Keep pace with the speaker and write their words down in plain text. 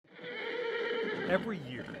every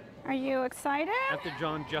year Are you excited? at the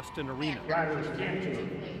John Justin Arena. Riders canter.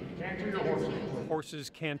 Canter your horses. Horses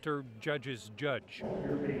canter, judges judge.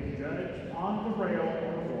 You're being judged on the rail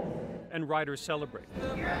or the floor. And riders celebrate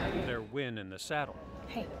their win in the saddle.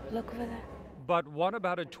 Hey, look over there. But what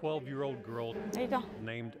about a 12-year-old girl There you go.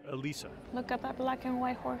 named Elisa? Look at that black and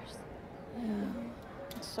white horse.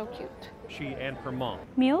 It's so cute. She and her mom.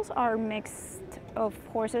 Mules are mixed of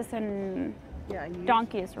horses and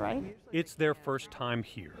donkeys, right? It's their first time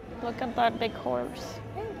here. Look at that big horse.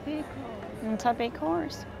 It's a big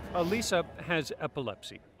horse. Elisa has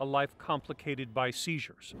epilepsy, a life complicated by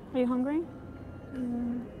seizures. Are you hungry?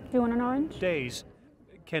 You want an orange? Days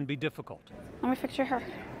can be difficult. Let me fix your hair.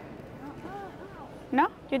 No?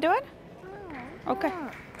 You do it? Okay.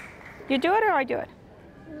 You do it or I do it?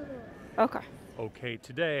 Okay. Okay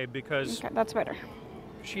today because Okay, that's better.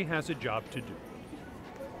 she has a job to do.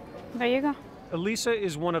 There you go. Elisa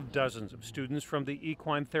is one of dozens of students from the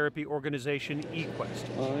equine therapy organization Equest.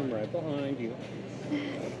 I'm right behind you.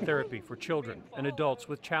 Therapy for children and adults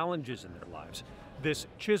with challenges in their lives. This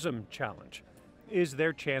Chisolm challenge is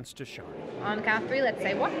their chance to shine. On the count of 3, let's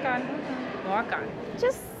say walk on. Walk on.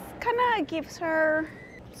 Just kind of gives her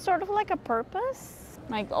sort of like a purpose.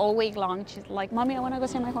 Like all week long, she's like, Mommy, I want to go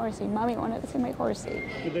see my horsey. Mommy, I want to go see my horsey.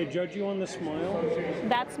 Did they judge you on the smile?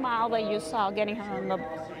 That smile that you saw getting her on the,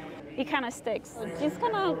 it kind of sticks. She's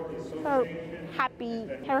kind of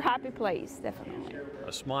her happy place, definitely.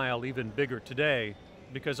 A smile even bigger today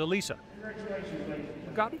because Elisa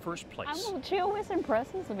got first I place. don't know, she always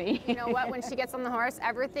impresses me. You know what? When she gets on the horse,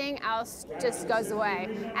 everything else just goes away.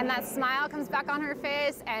 And that smile comes back on her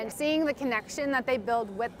face, and seeing the connection that they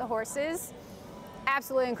build with the horses,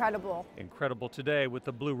 absolutely incredible. Incredible today with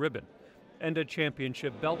the blue ribbon and a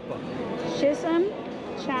championship belt buckle. Chisolm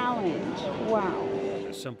Challenge. Wow.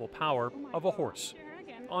 The simple power of a horse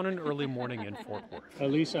on an early morning in Fort Worth.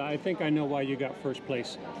 Elisa, I think I know why you got first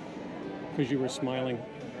place. Because you were smiling.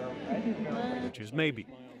 Which is maybe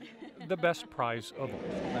the best prize of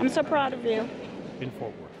all. I'm so proud of you. In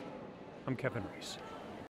Fort Worth, I'm Kevin Reese.